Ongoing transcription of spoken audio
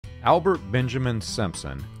Albert Benjamin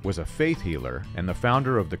Simpson was a faith healer and the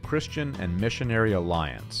founder of the Christian and Missionary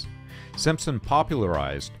Alliance. Simpson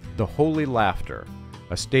popularized the holy laughter,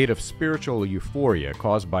 a state of spiritual euphoria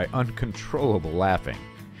caused by uncontrollable laughing.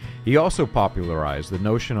 He also popularized the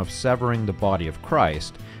notion of severing the body of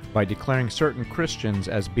Christ by declaring certain Christians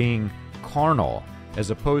as being carnal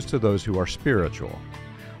as opposed to those who are spiritual.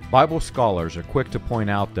 Bible scholars are quick to point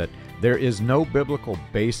out that there is no biblical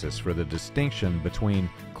basis for the distinction between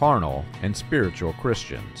carnal and spiritual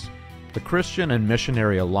Christians. The Christian and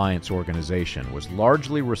Missionary Alliance organization was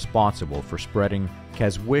largely responsible for spreading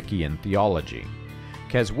Keswikian theology.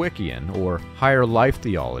 Keswikian, or higher life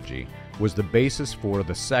theology, was the basis for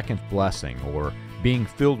the second blessing, or being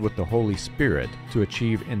filled with the Holy Spirit to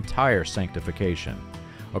achieve entire sanctification.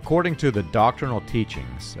 According to the doctrinal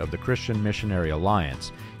teachings of the Christian Missionary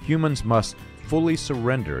Alliance, humans must fully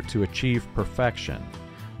surrender to achieve perfection.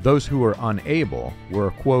 Those who were unable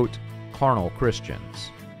were, quote, carnal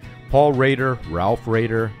Christians. Paul Rader, Ralph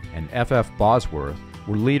Rader, and F. Bosworth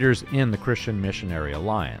were leaders in the Christian Missionary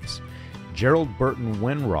Alliance. Gerald Burton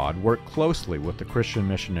Winrod worked closely with the Christian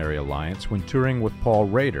Missionary Alliance when touring with Paul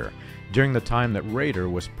Rader during the time that Rader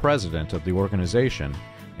was president of the organization,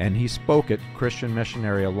 and he spoke at Christian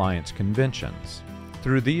Missionary Alliance conventions.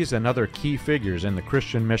 Through these and other key figures in the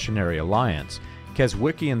Christian Missionary Alliance,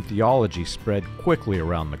 Keswikian theology spread quickly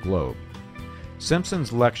around the globe.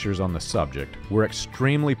 Simpson's lectures on the subject were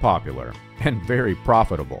extremely popular and very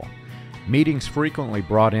profitable. Meetings frequently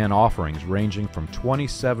brought in offerings ranging from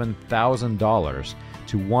 $27,000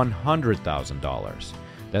 to $100,000.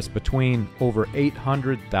 That's between over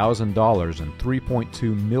 $800,000 and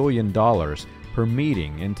 $3.2 million per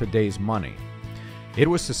meeting in today's money. It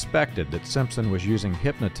was suspected that Simpson was using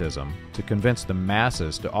hypnotism to convince the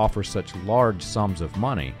masses to offer such large sums of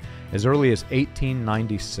money as early as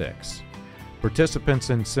 1896. Participants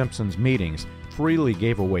in Simpson's meetings freely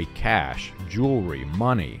gave away cash, jewelry,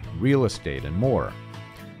 money, real estate, and more.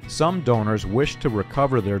 Some donors wished to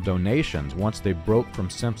recover their donations once they broke from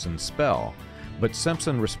Simpson's spell, but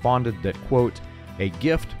Simpson responded that, quote, a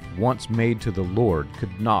gift once made to the Lord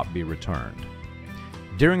could not be returned.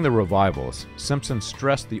 During the revivals, Simpson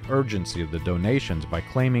stressed the urgency of the donations by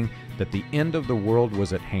claiming that the end of the world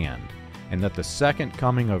was at hand, and that the second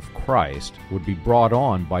coming of Christ would be brought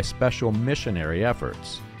on by special missionary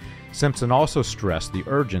efforts. Simpson also stressed the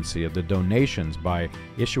urgency of the donations by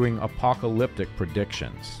issuing apocalyptic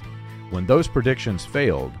predictions. When those predictions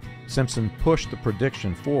failed, Simpson pushed the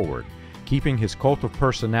prediction forward, keeping his cult of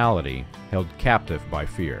personality held captive by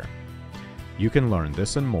fear. You can learn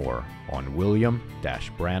this and more on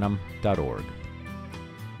william-branham.org.